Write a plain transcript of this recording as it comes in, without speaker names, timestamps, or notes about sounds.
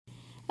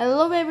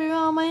Hello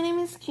everyone, my name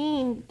is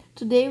Kim.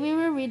 Today we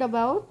will read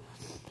about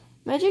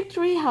Magic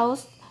Tree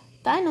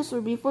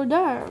House-Dinosaurs Before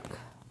Dark.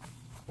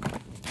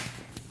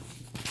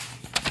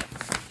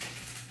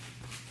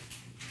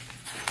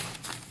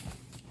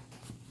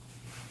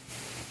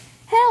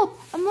 Help!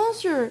 A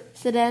monster!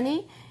 Said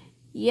Annie.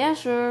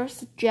 Yes sir,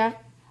 said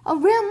Jack. A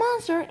real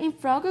monster in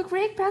Frog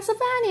Creek,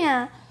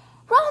 Pennsylvania.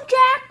 Run,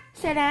 Jack!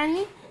 Said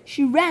Annie.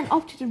 She ran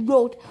up to the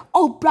road.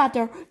 Oh,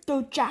 brother,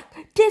 thought Jack,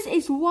 this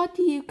is what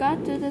he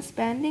got to the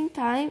spending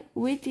time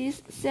with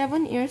his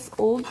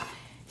 7-year-old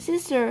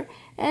sister.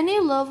 Annie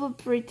loved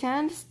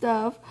pretend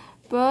stuff,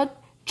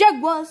 but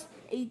Jack was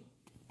 8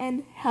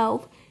 and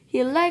half.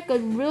 He liked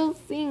real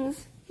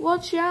things.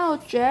 Watch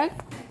out,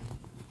 Jack.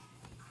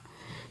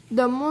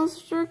 The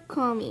monster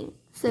coming,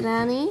 said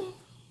Annie.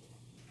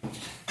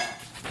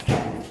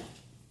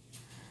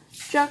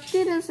 Jack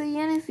didn't say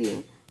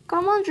anything.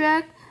 Come on,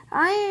 Jack.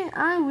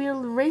 I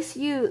will race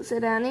you,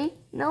 said Annie.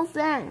 No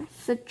thanks,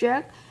 said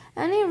Jack.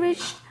 Annie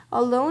reached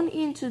alone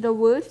into the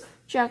woods.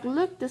 Jack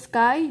looked at the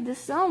sky. The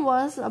sun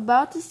was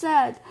about to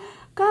set.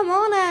 Come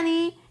on,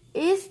 Annie.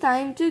 It's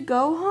time to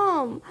go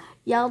home,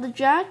 yelled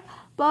Jack.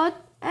 But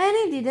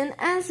Annie didn't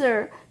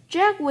answer.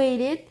 Jack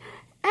waited.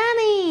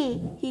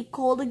 Annie, he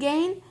called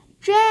again.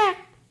 Jack,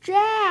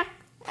 Jack,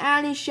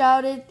 Annie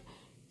shouted.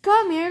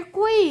 Come here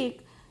quick.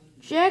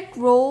 Jack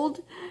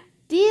rolled.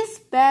 This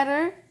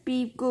better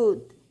be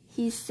good,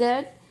 he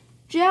said.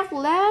 Jack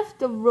left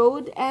the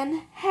road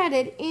and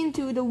headed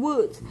into the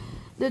woods.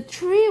 The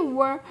trees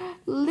were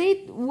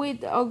lit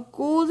with a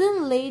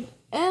golden late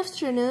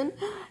afternoon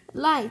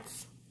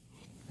lights.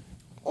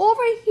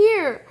 Over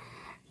here,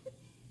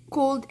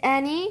 called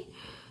Annie.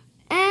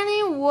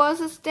 Annie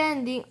was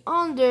standing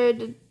under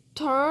the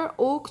tall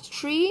oak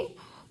tree.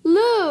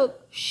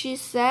 Look, she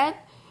said.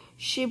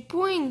 She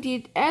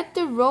pointed at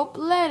the rope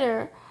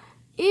ladder.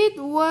 It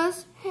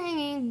was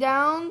hanging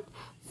down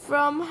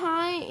from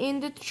high in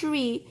the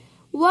tree.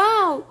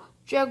 Wow,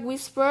 Jack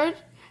whispered.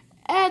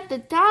 At the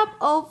top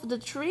of the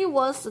tree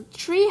was a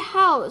tree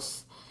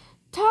house,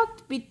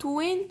 tucked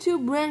between two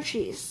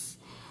branches.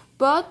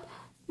 But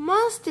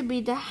must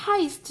be the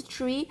highest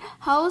tree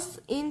house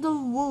in the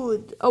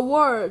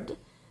world,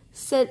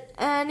 said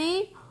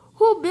Annie.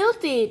 Who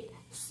built it?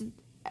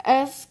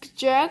 Asked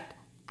Jack.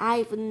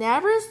 I've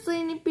never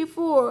seen it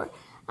before.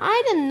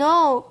 I don't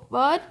know,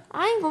 but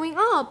I'm going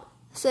up,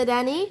 said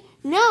Annie.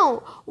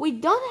 No, we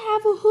don't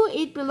have who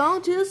it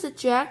belonged to, said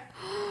Jack.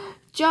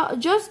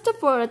 Just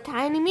for a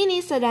tiny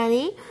minute, said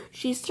Annie.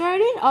 She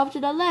started up to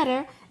the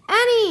ladder.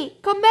 Annie,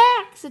 come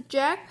back, said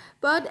Jack.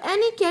 But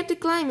Annie kept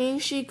climbing.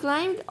 She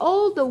climbed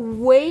all the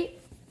way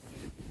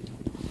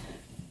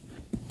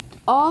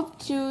up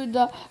to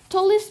the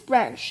tallest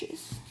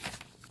branches.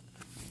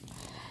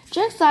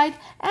 Jack sighed.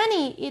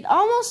 Annie, it's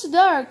almost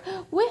dark.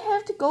 We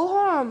have to go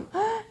home.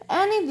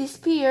 Annie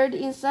disappeared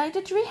inside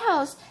the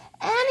treehouse.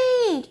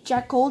 Annie!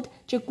 Jack called.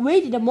 Jack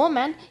waited a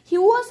moment. He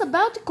was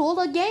about to call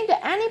again,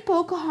 but Annie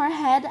poked her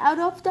head out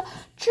of the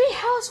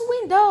treehouse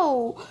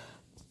window.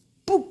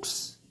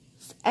 Books!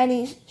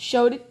 Annie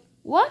shouted.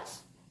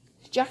 What?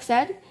 Jack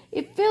said.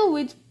 It filled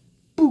with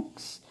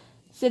books,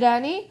 said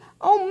Annie.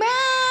 Oh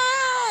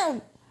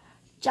man!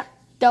 Jack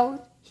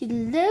thought he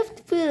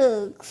loved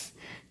books.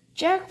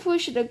 Jack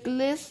pushed the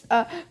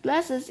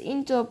glasses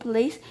into a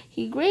place.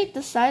 He grabbed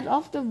the side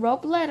of the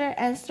rope ladder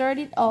and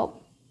started up.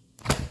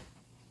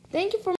 Thank you for